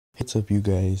what's up, you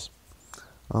guys?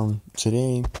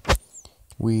 Today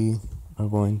we are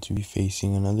going to be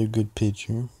facing another good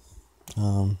pitcher.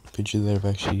 Pitcher that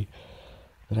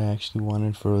I actually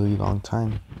wanted for a really long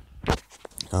time.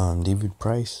 David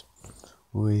Price,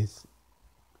 with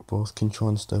both control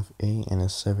and stuff A and a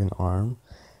 7 arm.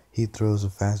 He throws a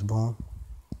fastball,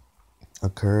 a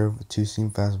curve, a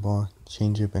two-seam fastball,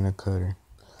 changeup, and a cutter.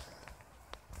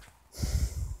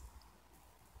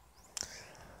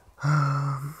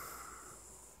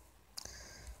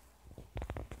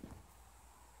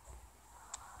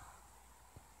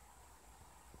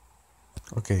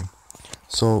 Okay,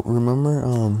 so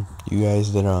remember you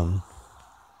guys that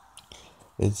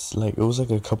it was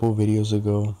like a couple videos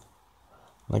ago,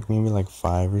 like maybe like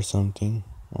 5 or something.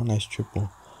 Oh, nice triple.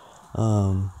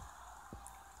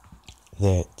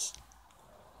 That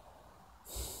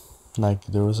like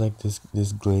there was like this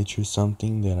glitch or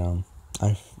something that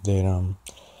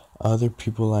other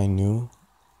people I knew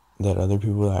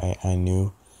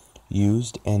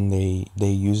used, and they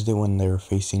used it when they were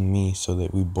facing me so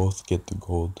that we both get the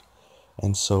gold.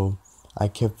 And so I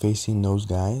kept facing those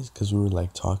guys because we were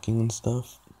like talking and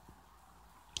stuff.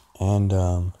 And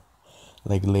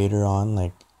like later on,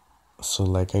 I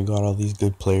got all these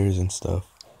good players and stuff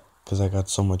because I got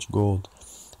so much gold,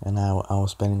 and I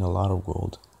was spending a lot of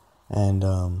gold. And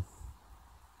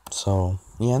so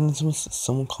yeah, and then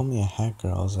someone called me a hacker.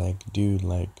 I was like, dude,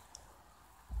 like,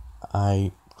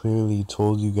 I clearly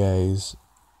told you guys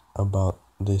about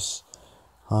this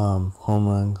home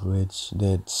run glitch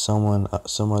that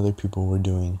some other people were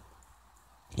doing,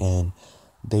 and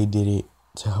they did it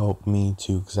to help me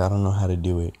too, because I don't know how to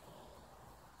do it.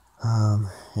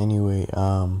 Anyway,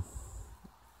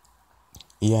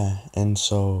 yeah, and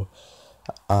so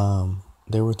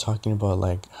they were talking about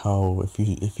like how if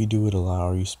you do it a lot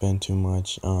or you spend too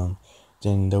much,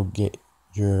 then they'll get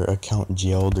your account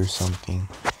jailed or something.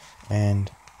 And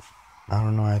I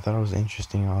don't know, I thought it was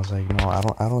interesting. I was like, no,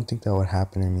 I don't think that would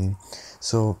happen to me.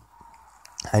 So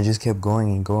I just kept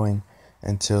going and going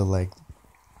until like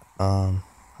a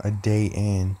day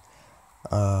in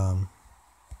I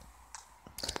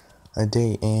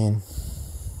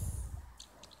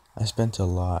spent a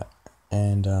lot.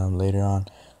 And later on,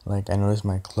 like, I noticed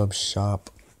my club shop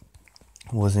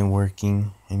wasn't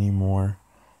working anymore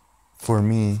for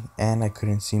me, and I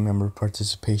couldn't see member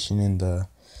participation in the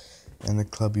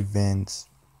club events.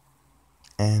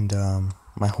 And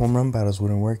my home run battles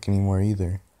wouldn't work anymore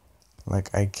either. Like,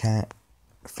 I can't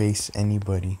face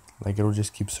anybody. Like, it'll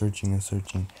just keep searching and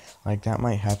searching. Like, that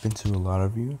might happen to a lot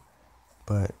of you,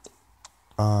 but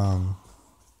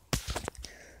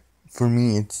for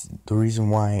me, it's the reason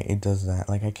why it does that.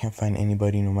 Like, I can't find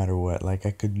anybody no matter what. Like,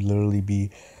 I could literally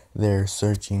be there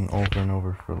searching over and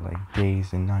over for like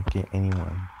days and not get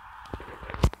anyone.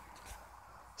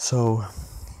 So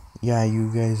yeah,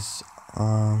 you guys,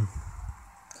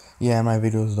 yeah, my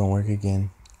videos don't work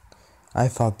again. I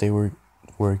thought they were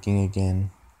working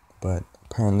again, but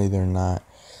apparently they're not.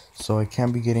 So I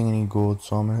can't be getting any gold,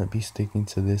 so I'm gonna be sticking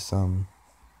to this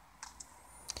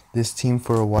this team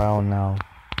for a while now.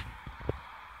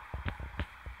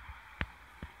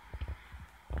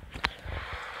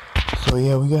 So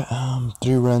yeah, we got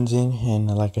 3 runs in, and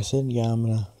like I said, yeah,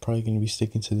 I'm probably gonna be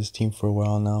sticking to this team for a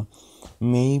while now.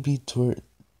 Maybe until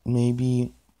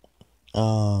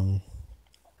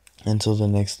the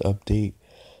next update,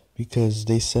 because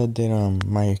they said that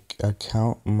my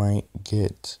account might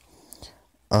get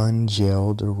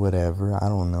unjailed or whatever. I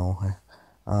don't know.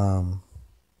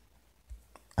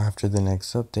 After the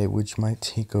next update, which might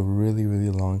take a really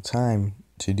long time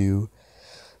to do.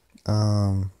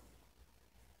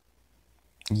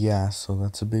 Yeah, so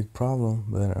that's a big problem,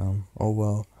 but oh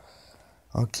well.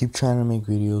 I'll keep trying to make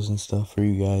videos and stuff for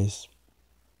you guys.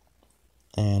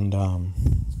 And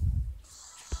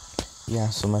yeah,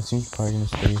 so my team's probably gonna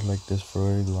stay like this for a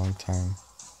really long time.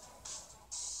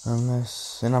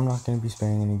 And I'm not gonna be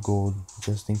spending any gold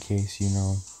just in case, you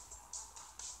know.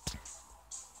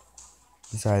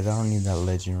 Besides, I don't need that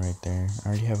legend right there. I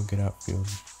already have a good outfield.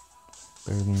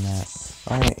 Better than that.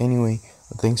 Alright, anyway,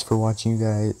 thanks for watching, you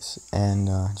guys, and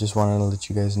just wanted to let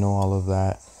you guys know all of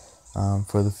that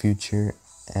for the future.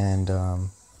 And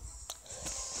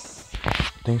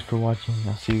thanks for watching.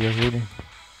 I'll see you guys later.